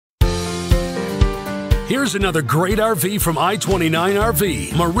Here's another great RV from I-29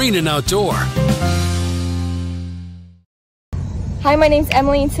 RV, Marine and Outdoor. Hi, my name's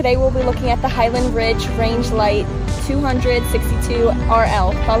Emily, and today we'll be looking at the Highland Ridge Range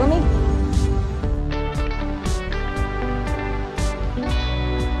Lite-262RL. Follow me.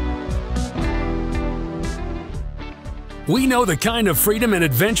 We know the kind of freedom and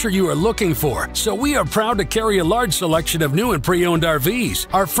adventure you are looking for, so we are proud to carry a large selection of new and pre-owned RVs.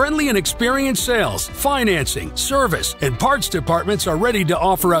 Our friendly and experienced sales, financing, service, and parts departments are ready to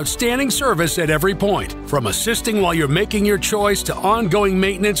offer outstanding service at every point, from assisting while you're making your choice to ongoing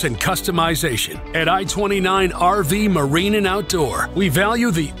maintenance and customization. At I-29 RV Marine and Outdoor, we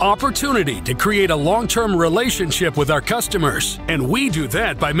value the opportunity to create a long-term relationship with our customers, and we do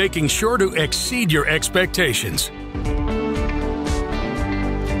that by making sure to exceed your expectations.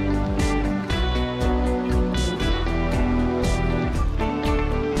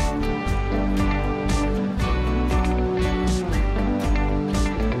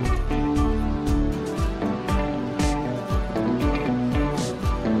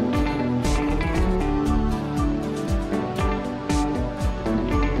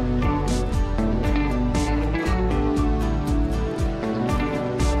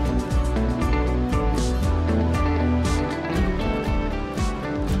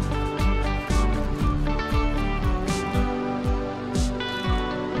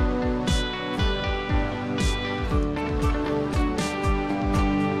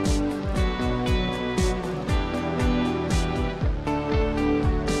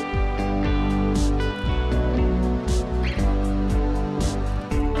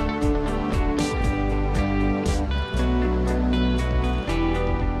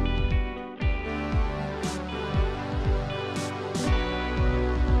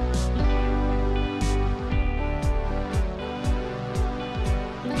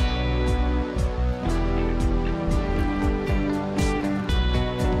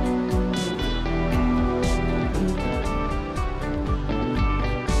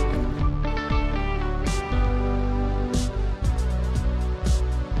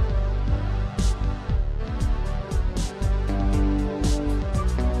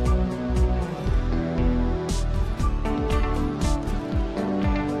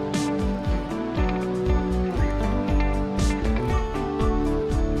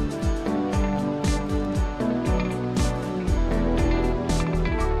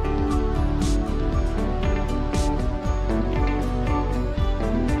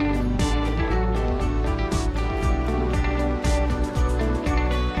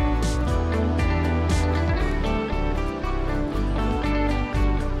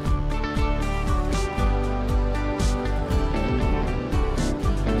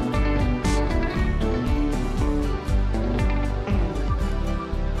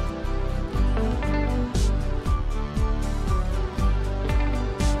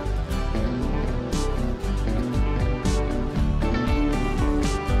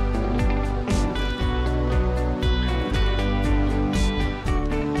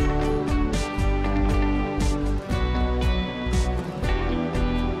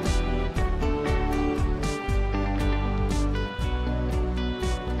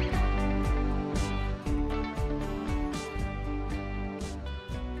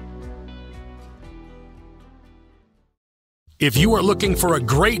 If you are looking for a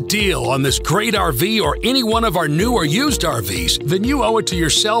great deal on this great RV or any one of our new or used RVs, then you owe it to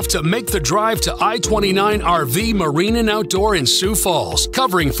yourself to make the drive to I-29 RV Marine and Outdoor in Sioux Falls,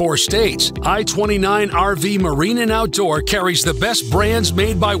 covering 4 states. I-29 RV Marine and Outdoor carries the best brands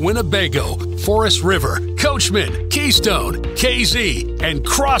made by Winnebago, Forest River, Coachman, Keystone, KZ, and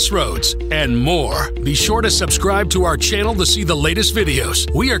Crossroads, and more. Be sure to subscribe to our channel to see the latest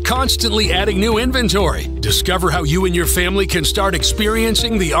videos. We are constantly adding new inventory. Discover how you and your family can start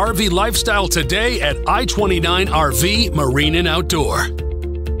experiencing the RV lifestyle today at I-29 RV Marine and Outdoor.